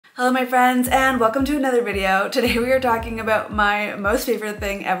Hello my friends and welcome to another video. Today we are talking about my most favorite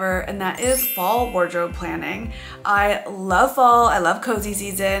thing ever, and that is fall wardrobe planning. I love fall, I love cozy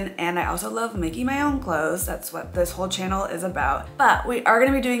season, and I also love making my own clothes. That's what this whole channel is about. But we are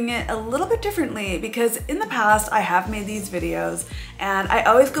going to be doing it a little bit differently because in the past I have made these videos and I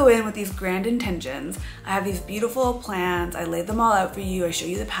always go in with these grand intentions. I have these beautiful plans, I lay them all out for you, I show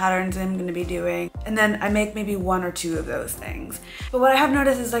you the patterns I'm going to be doing, and then I make maybe one or two of those things. But what I have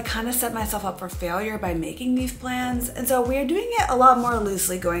noticed is I kind of set myself up for failure by making these plans, and so we're doing it a lot more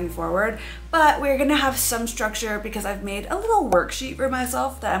loosely going forward, but we're gonna have some structure because I've made a little worksheet for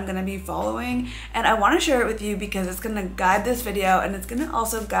myself that I'm gonna be following, and I want to share it with you because it's gonna guide this video and it's gonna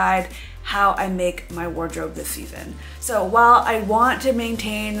also guide how I make my wardrobe this season. So while I want to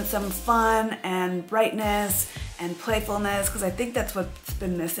maintain some fun and brightness and playfulness, because I think that's what's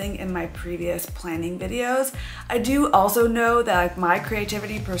been missing in my previous planning videos, I do also know that like my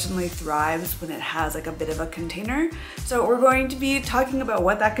creativity personally thrives when it has like a bit of a container. So we're going to be talking about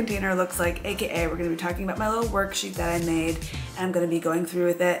what that container looks like, aka we're going to be talking about my little worksheet that I made, and I'm going to be going through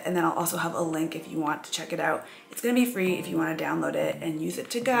with it, and then I'll also have a link if you want to check it out. It's going to be free if you want to download it and use it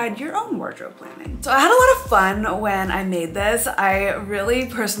to guide your own wardrobe planning. So I had a lot of fun when I made this. I really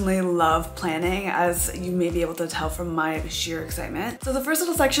personally love planning, as you may be able to tell from my sheer excitement. So the first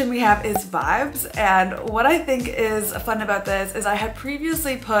little section we have is vibes, and what I think is fun about this is I had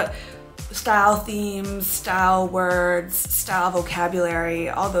previously put style themes, style words, style vocabulary,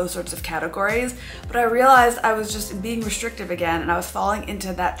 all those sorts of categories, but I realized I was just being restrictive again and I was falling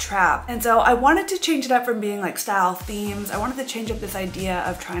into that trap. And so I wanted to change it up from being like style themes. I wanted to change up this idea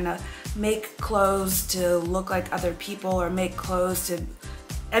of trying to make clothes to look like other people or make clothes to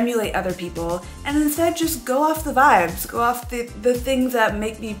emulate other people, and instead just go off the vibes, go off the things that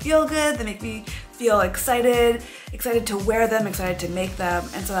make me feel good, that make me feel excited to wear them, excited to make them.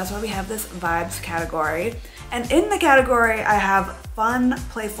 And so that's why we have this vibes category. And in the category I have fun,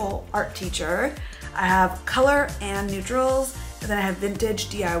 playful, art teacher, I have color and neutrals, and then I have vintage,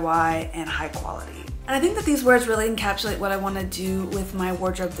 DIY, and high quality. And I think that these words really encapsulate what I want to do with my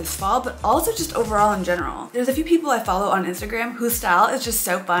wardrobe this fall, but also just overall in general. There's a few people I follow on Instagram whose style is just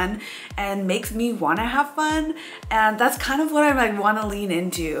so fun and makes me want to have fun, and that's kind of what I like want to lean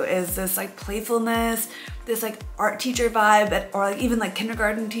into, is this like playfulness, this like art teacher vibe, or like even like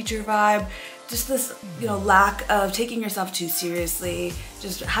kindergarten teacher vibe. Just this, you know, lack of taking yourself too seriously,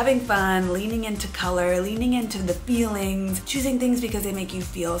 just having fun, leaning into color, leaning into the feelings, choosing things because they make you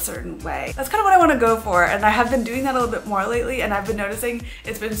feel a certain way. That's kind of what I want to go for, and I have been doing that a little bit more lately, and I've been noticing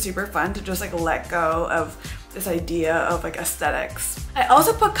it's been super fun to just like let go of this idea of like aesthetics. I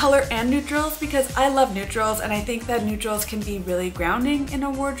also put color and neutrals because I love neutrals, and I think that neutrals can be really grounding in a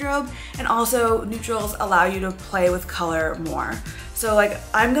wardrobe, and also neutrals allow you to play with color more. So like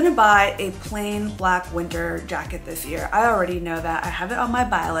I'm gonna buy a plain black winter jacket this year. I already know that. I have it on my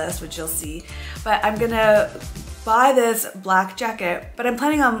buy list, which you'll see, but I'm gonna buy this black jacket, but I'm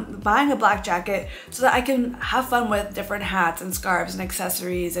planning on buying a black jacket so that I can have fun with different hats and scarves and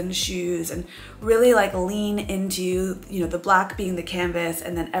accessories and shoes, and really like lean into, you know, the black being the canvas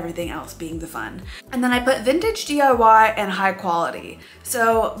and then everything else being the fun. And then I put vintage, DIY, and high quality.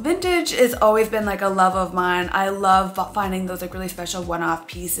 So vintage has always been like a love of mine. I love finding those like really special one-off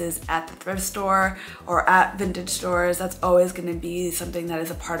pieces at the thrift store or at vintage stores. That's always gonna be something that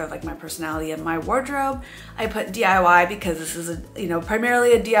is a part of like my personality and my wardrobe. I put DIY because this is a, you know,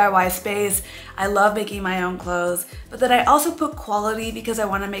 primarily a DIY space. I love making my own clothes, but then I also put quality because I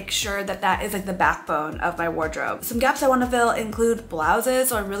want to make sure that that is like the backbone of my wardrobe. Some gaps I want to fill include blouses,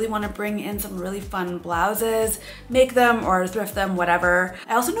 so I really want to bring in some really fun blouses, make them or thrift them, whatever.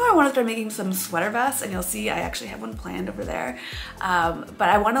 I also know I want to start making some sweater vests, and you'll see I actually have one planned over there. But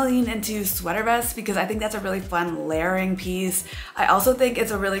I want to lean into sweater vests because I think that's a really fun layering piece. I also think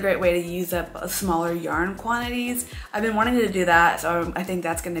it's a really great way to use up a smaller yarn quantity. I've been wanting to do that, so I think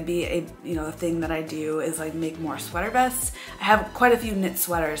that's going to be a, you know, the thing that I do is like make more sweater vests. I have quite a few knit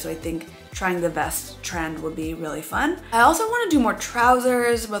sweaters, so I think trying the vest trend would be really fun. I also want to do more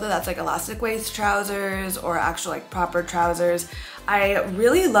trousers, whether that's like elastic waist trousers or actual like proper trousers. I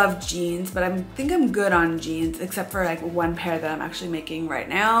really love jeans, but I think I'm good on jeans except for like one pair that I'm actually making right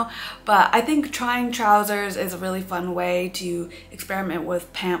now. But I think trying trousers is a really fun way to experiment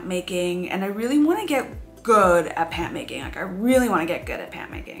with pant making, and I really want to get good at pant making. Like I really want to get good at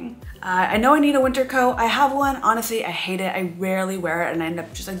pant making. I know I need a winter coat. I have one. Honestly, I hate it. I rarely wear it and I end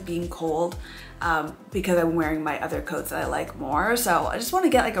up just like being cold because I'm wearing my other coats that I like more. So I just want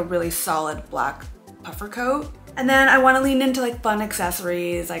to get like a really solid black puffer coat. And then I want to lean into like fun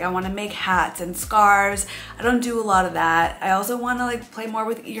accessories. Like I want to make hats and scarves. I don't do a lot of that. I also want to like play more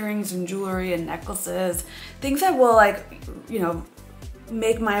with earrings and jewelry and necklaces. Things that will like, you know,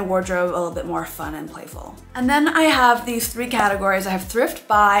 make my wardrobe a little bit more fun and playful. And then I have these three categories. I have thrift,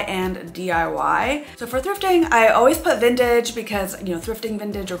 buy, and DIY. So for thrifting, I always put vintage because, you know, thrifting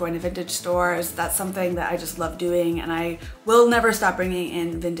vintage or going to vintage stores, that's something that I just love doing, and I will never stop bringing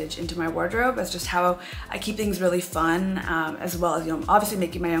in vintage into my wardrobe. It's just how I keep things really fun, as well as, you know, obviously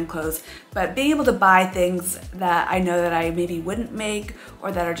making my own clothes, but being able to buy things that I know that I maybe wouldn't make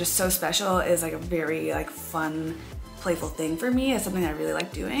or that are just so special is like a very like fun, playful thing for me. It's something I really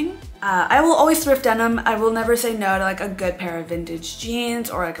like doing. I will always thrift denim. I will never say no to like a good pair of vintage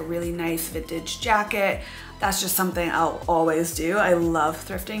jeans or like a really nice vintage jacket. That's just something I'll always do. I love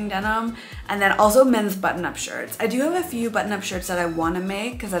thrifting denim. And then also men's button-up shirts. I do have a few button-up shirts that I want to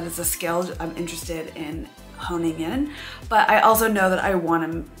make because that is a skill I'm interested in honing in, but I also know that I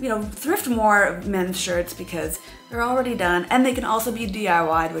want to, you know, thrift more men's shirts because they're already done and they can also be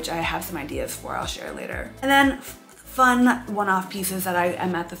DIY'd, which I have some ideas for I'll share later. And then fun one-off pieces that I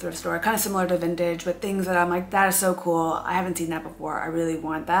am at the thrift store, kind of similar to vintage, but things that I'm like, that is so cool. I haven't seen that before. I really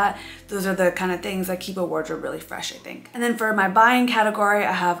want that. Those are the kind of things that keep a wardrobe really fresh, I think. And then for my buying category,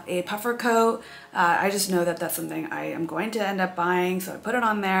 I have a puffer coat. I just know that that's something I am going to end up buying, so I put it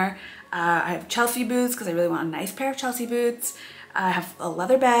on there. I have Chelsea boots because I really want a nice pair of Chelsea boots. I have a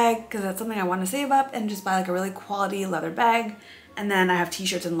leather bag because that's something I want to save up and just buy like a really quality leather bag. And then I have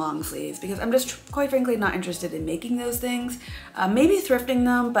t-shirts and long sleeves because I'm just quite frankly not interested in making those things. Maybe thrifting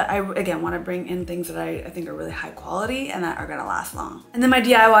them, but I again want to bring in things that I think are really high quality and that are gonna last long. And then my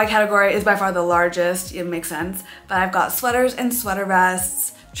DIY category is by far the largest, it makes sense, but I've got sweaters and sweater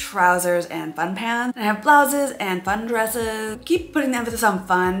vests, trousers and fun pants. And I have blouses and fun dresses. Keep putting the emphasis on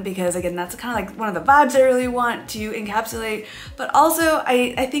fun because again, that's kind of like one of the vibes I really want to encapsulate. But also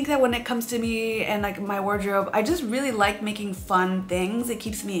I think that when it comes to me and like my wardrobe, I just really like making fun things. It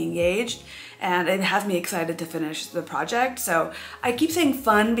keeps me engaged and it has me excited to finish the project. So I keep saying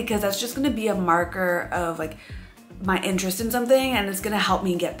fun because that's just gonna be a marker of like my interest in something, and it's gonna help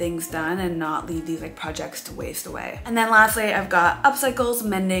me get things done and not leave these like projects to waste away. And then lastly, I've got upcycles,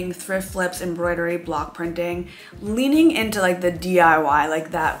 mending, thrift flips, embroidery, block printing, leaning into like the DIY,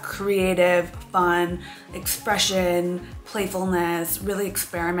 like that creative, fun, expression, playfulness, really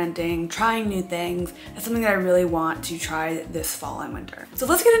experimenting, trying new things. It's something that I really want to try this fall and winter. So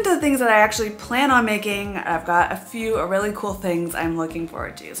let's get into the things that I actually plan on making. I've got a few really cool things I'm looking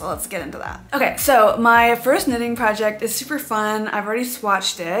forward to, so let's get into that. Okay, so my first knitting project is super fun. I've already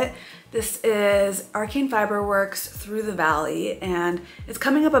swatched it. This is Arcane Fiberworks Through the Valley, and it's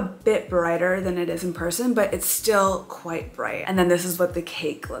coming up a bit brighter than it is in person, but it's still quite bright. And then this is what the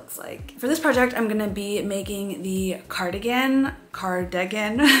cake looks like. For this project, I'm gonna be making the cardigan,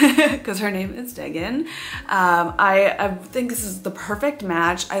 because her name is Degan. I think this is the perfect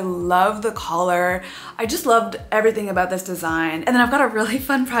match. I love the collar. I just loved everything about this design. And then I've got a really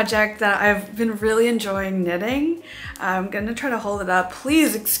fun project that I've been really enjoying knitting. I'm gonna try to hold it up.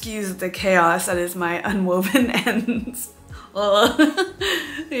 Please excuse the chaos that is my unwoven ends.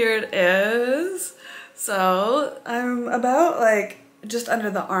 Here it is. So I'm about like just under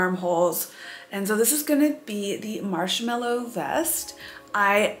the armholes. And so this is gonna be the marshmallow vest.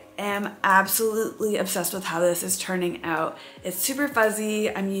 I am absolutely obsessed with how this is turning out. It's super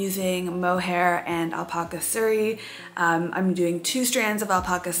fuzzy. I'm using mohair and alpaca suri. I'm doing 2 strands of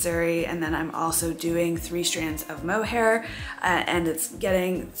alpaca suri, and then I'm also doing 3 strands of mohair, and it's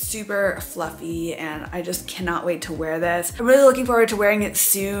getting super fluffy, and I just cannot wait to wear this. I'm really looking forward to wearing it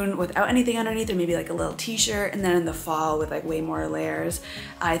soon without anything underneath, or maybe like a little t-shirt, and then in the fall with like way more layers.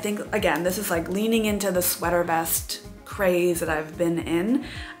 I think, again, this is like leaning into the sweater vest craze that I've been in,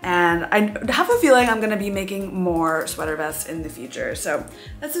 and I have a feeling I'm gonna be making more sweater vests in the future. So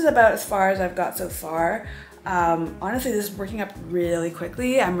this is about as far as I've got so far. Honestly, this is working up really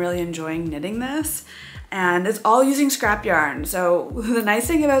quickly. I'm really enjoying knitting this, and it's all using scrap yarn. So the nice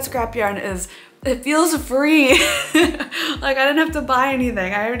thing about scrap yarn is it feels free. Like I didn't have to buy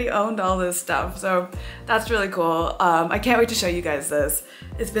anything. I already owned all this stuff. So that's really cool. I can't wait to show you guys this.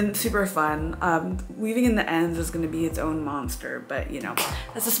 It's been super fun. Weaving in the ends is gonna be its own monster, but you know,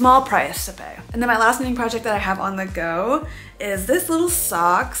 that's a small price to pay. And then my last knitting project that I have on the go is this little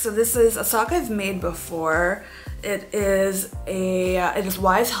sock. So this is a sock I've made before. It is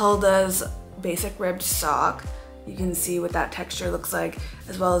Wise Hilda's basic ribbed sock. you can see what that texture looks like,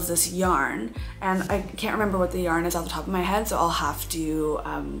 as well as this yarn. And I can't remember what the yarn is off the top of my head, so I'll have to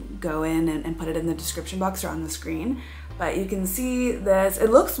go in and put it in the description box or on the screen. But you can see this,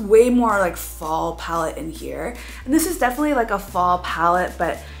 it looks way more like fall palette in here. And this is definitely like a fall palette,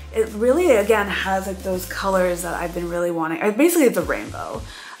 but it really, again, has like those colors that I've been really wanting. Basically it's a rainbow,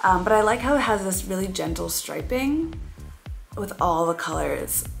 but I like how it has this really gentle striping with all the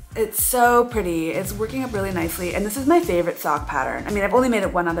colors. It's so pretty. It's working up really nicely. And this is my favorite sock pattern. I mean, I've only made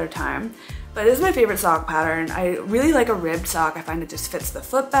it one other time, but it is my favorite sock pattern. I really like a ribbed sock. I find it just fits the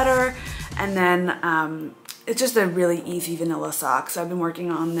foot better. And then it's just a really easy vanilla sock. So I've been working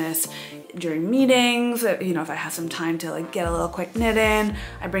on this during meetings. You know, if I have some time to like get a little quick knit in,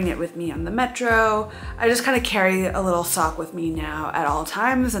 I bring it with me on the metro. I just kind of carry a little sock with me now at all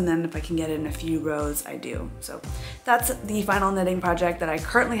times. And then if I can get in a few rows, I do. So that's the final knitting project that I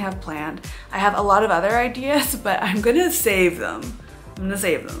currently have planned. I have a lot of other ideas, but I'm gonna save them. I'm gonna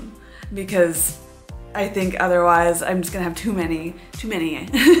save them because I think otherwise I'm just gonna have too many.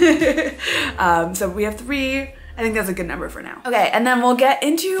 So we have 3. I think that's a good number for now. Okay, and then we'll get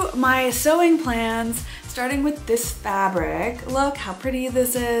into my sewing plans, starting with this fabric. Look how pretty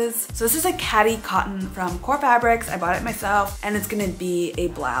this is. So this is a caddy cotton from Core Fabrics. I bought it myself, and it's gonna be a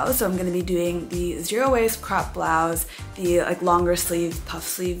blouse. So I'm gonna be doing the zero waist crop blouse, the like longer sleeve, puff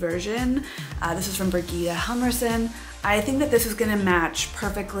sleeve version. This is from Brigida Helmerson. I think that this is gonna match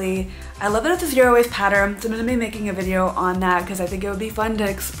perfectly. I love that it's a zero waist pattern, so I'm gonna be making a video on that because I think it would be fun to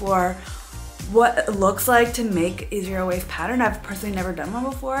explore what it looks like to make a zero waist pattern. I've personally never done one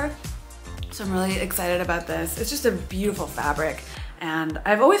before, so I'm really excited about this. It's just a beautiful fabric, and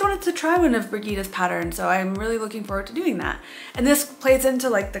I've always wanted to try one of Brigida's patterns, so I'm really looking forward to doing that. And this plays into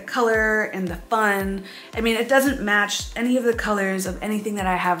like the color and the fun. I mean, it doesn't match any of the colors of anything that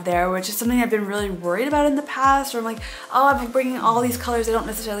I have there, which is something I've been really worried about in the past, where I'm like, oh, I've been bringing all these colors, they don't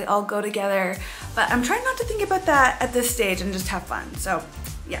necessarily all go together. But I'm trying not to think about that at this stage and just have fun. So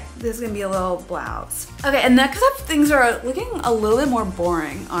yeah, this is gonna be a little blouse. Okay, and next up, things are looking a little bit more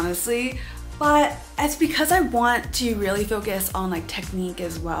boring, honestly. But it's because I want to really focus on like technique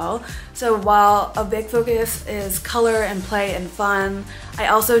as well. So while a big focus is color and play and fun, I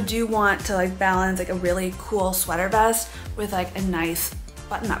also do want to like balance like a really cool sweater vest with like a nice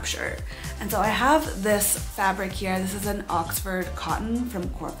button-up shirt. And so I have this fabric here. This is an Oxford cotton from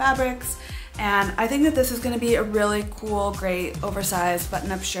Core Fabrics. And I think that this is gonna be a really cool, great, oversized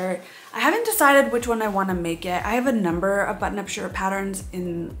button-up shirt. I haven't decided which one I wanna make yet. I have a number of button-up shirt patterns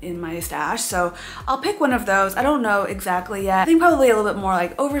in my stash, so I'll pick one of those. I don't know exactly yet. I think probably a little bit more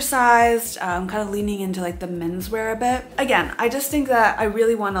like oversized, kind of leaning into like the menswear a bit. Again, I just think that I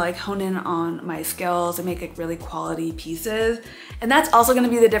really wanna like hone in on my skills and make like really quality pieces. And that's also gonna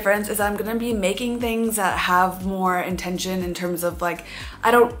be the difference, is I'm gonna be making things that have more intention in terms of like,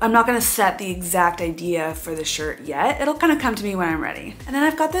 I'm not gonna set the exact idea for the shirt yet. It'll kind of come to me when I'm ready. And then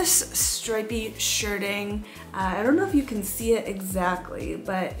I've got this stripy shirting. I don't know if you can see it exactly,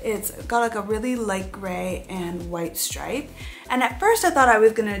 but it's got like a really light gray and white stripe. And at first I thought I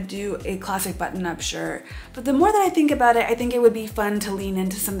was gonna do a classic button-up shirt, but the more that I think about it, I think it would be fun to lean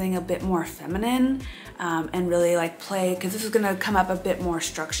into something a bit more feminine and really like play, because this is gonna come up a bit more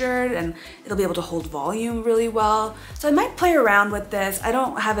structured and it'll be able to hold volume really well. So I might play around with this. I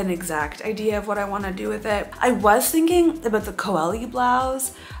don't have an exact idea of what I wanna do with it. I was thinking about the Coeli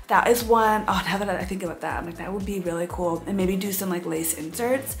blouse. That is one, oh, now that I think about that, I'm like, that would be really cool, and maybe do some like lace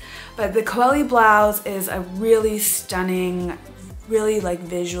inserts. But the Coeli blouse is a really stunning, really like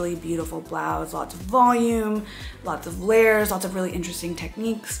visually beautiful blouse, lots of volume, lots of layers, lots of really interesting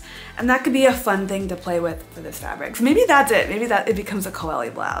techniques. And that could be a fun thing to play with for this fabric. So maybe that's it. Maybe that it becomes a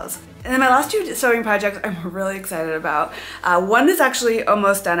Coeli blouse. And then my last 2 sewing projects I'm really excited about. One is actually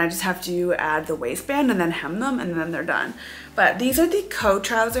almost done. I just have to add the waistband and then hem them, and then they're done. But these are the coat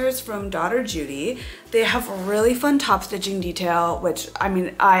trousers from Daughter Judy. They have a really fun top stitching detail, which, I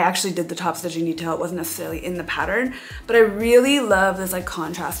mean, I actually did the top stitching detail. It wasn't necessarily in the pattern, but I really love this like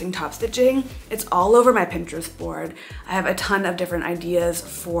contrasting top stitching. It's all over my Pinterest board. I have a ton of different ideas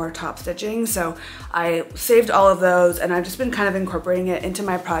for top stitching, so I saved all of those, and I've just been kind of incorporating it into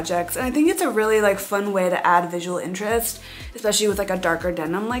my projects. And I think it's a really like fun way to add visual interest, especially with like a darker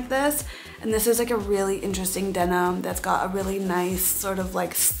denim like this. And this is like a really interesting denim that's got a really nice sort of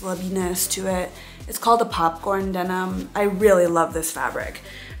like slubbiness to it. It's called a popcorn denim. I really love this fabric.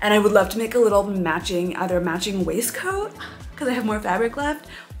 And I would love to make a little matching, either matching waistcoat, because I have more fabric left,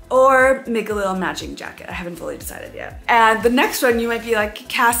 or make a little matching jacket. I haven't fully decided yet. And the next one, you might be like,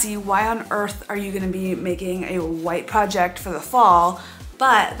 Cassie, why on earth are you gonna be making a white project for the fall?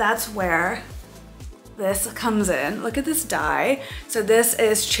 But that's where this comes in. Look at this dye. So this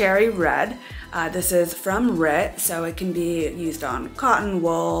is cherry red. This is from RIT, so it can be used on cotton,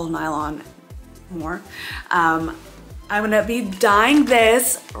 wool, nylon, more. I'm gonna be dyeing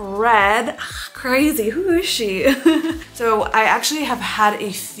this red. Crazy, who is she? So I actually have had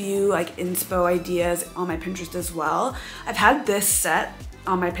a few like inspo ideas on my Pinterest as well. I've had this set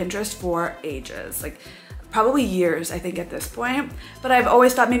on my Pinterest for ages, like probably years I think at this point, but I've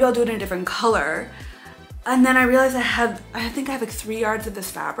always thought maybe I'll do it in a different color. And then I realized I think I have like 3 yards of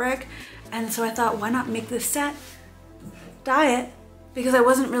this fabric, and so I thought, why not make this set, dye it, because I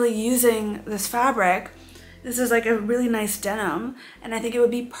wasn't really using this fabric. This is like a really nice denim, and I think it would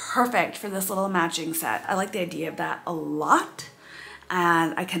be perfect for this little matching set. I like the idea of that a lot,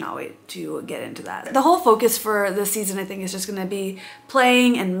 and I cannot wait to get into that. The whole focus for this season, I think, is just gonna be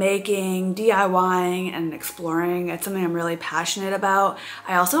playing and making, DIYing and exploring. It's something I'm really passionate about.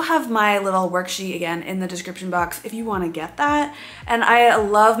 I also have my little worksheet again in the description box if you wanna get that. And I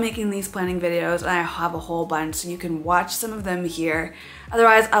love making these planning videos, and I have a whole bunch, so you can watch some of them here.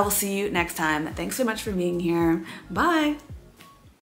 Otherwise, I will see you next time. Thanks so much for being here. Bye.